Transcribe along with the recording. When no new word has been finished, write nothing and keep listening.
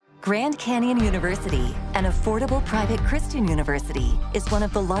Grand Canyon University, an affordable private Christian university, is one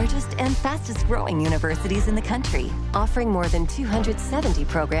of the largest and fastest growing universities in the country, offering more than 270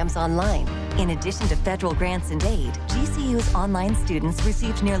 programs online. In addition to federal grants and aid, GCU's online students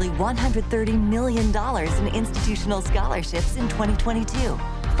received nearly $130 million in institutional scholarships in 2022.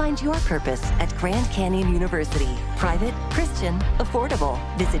 Find your purpose at Grand Canyon University. Private, Christian, affordable.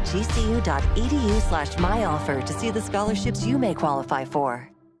 Visit gcu.edu/myoffer to see the scholarships you may qualify for.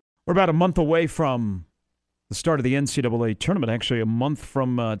 We're about a month away from the start of the NCAA tournament, actually a month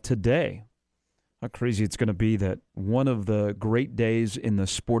from today. How crazy it's going to be that one of the great days in the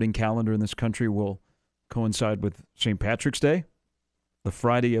sporting calendar in this country will coincide with St. Patrick's Day, the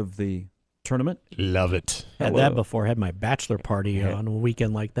Friday of the tournament. Love it. Had that before. Had my bachelor party on a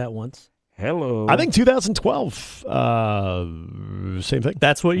weekend like that once. Hello. I think 2012, same thing.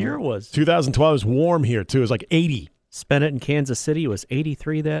 That's what year it was. 2012 was warm here, too. It was like 80. Spent it in Kansas City. It was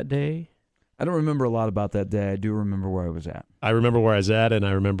 83 that day. I don't remember a lot about that day. I do remember where I was at. I remember where I was at, and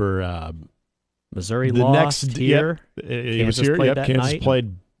I remember Missouri lost here. It was Kansas here. played Yep, that Kansas night.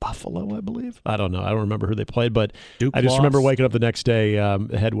 played Buffalo, I believe. I don't know. I don't remember who they played, but Duke I just lost. remember waking up the next day.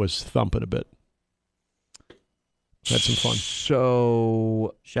 The head was thumping a bit. Had some fun.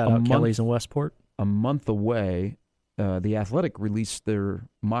 So, Shout out Kelly's in Westport. A month away, the Athletic released their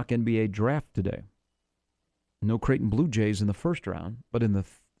mock NBA draft today. No Creighton Blue Jays in the first round, but in the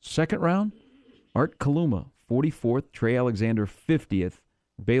second round, Art Kaluma, 44th, Trey Alexander, 50th,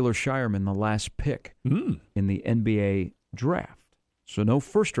 Baylor Shireman, the last pick in the NBA draft. So no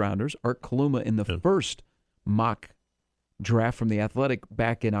first-rounders. Art Kaluma in the first mock draft from the Athletic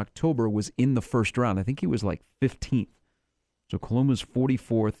back in October was in the first round. I think he was like 15th. So Kaluma's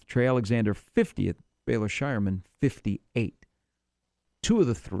 44th, Trey Alexander 50th, Baylor Shireman 58. Two of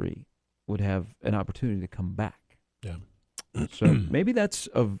the three would have an opportunity to come back. Yeah. So maybe that's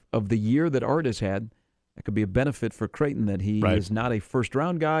of the year that Art has had, that could be a benefit for Creighton, that he is not a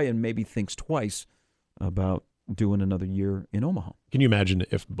first-round guy and maybe thinks twice about doing another year in Omaha. Can you imagine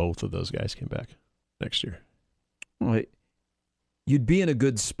if both of those guys came back next year? Well, you'd be in a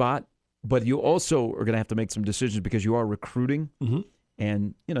good spot, but you also are going to have to make some decisions because you are recruiting,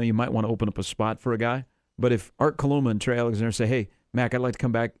 and you might want to open up a spot for a guy. But if Art Kaluma and Trey Alexander say, "Hey, Mac, I'd like to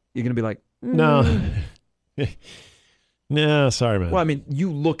come back," you're going to be like, No. No, sorry, man. Well, I mean, you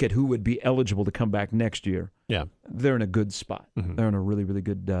look at who would be eligible to come back next year. Yeah. They're in a good spot. They're in a really, really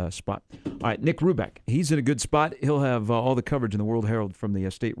good spot. All right, Nick Rubeck, he's in a good spot. He'll have all the coverage in the World Herald from the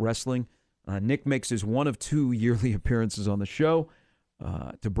State Wrestling. Nick makes his one of two yearly appearances on the show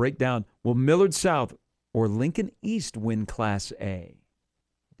to break down, will Millard South or Lincoln East win Class A?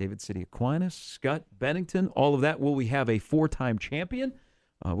 David City Aquinas, Scott Bennington, all of that. Will we have a four-time champion?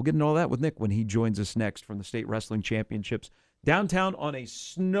 We'll get into all that with Nick when he joins us next from the State Wrestling Championships downtown on a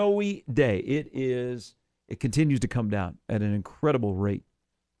snowy day. It continues to come down at an incredible rate.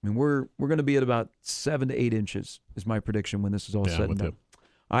 I mean, we're going to be at about 7 to 8 inches is my prediction when this is all said and done.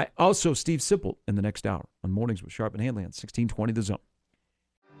 All right. Also, Steve Sipple in the next hour on Mornings with Sharp and Hanley on 1620 The Zone.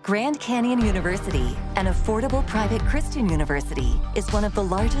 Grand Canyon University, an affordable private Christian university, is one of the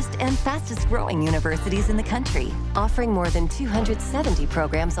largest and fastest growing universities in the country, offering more than 270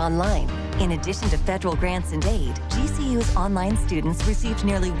 programs online. In addition to federal grants and aid, GCU's online students received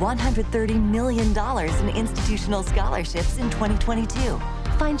nearly $130 million in institutional scholarships in 2022.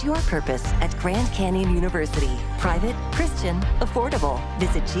 Find your purpose at Grand Canyon University. Private, Christian, affordable.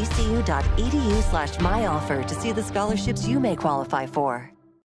 Visit gcu.edu/myoffer to see the scholarships you may qualify for.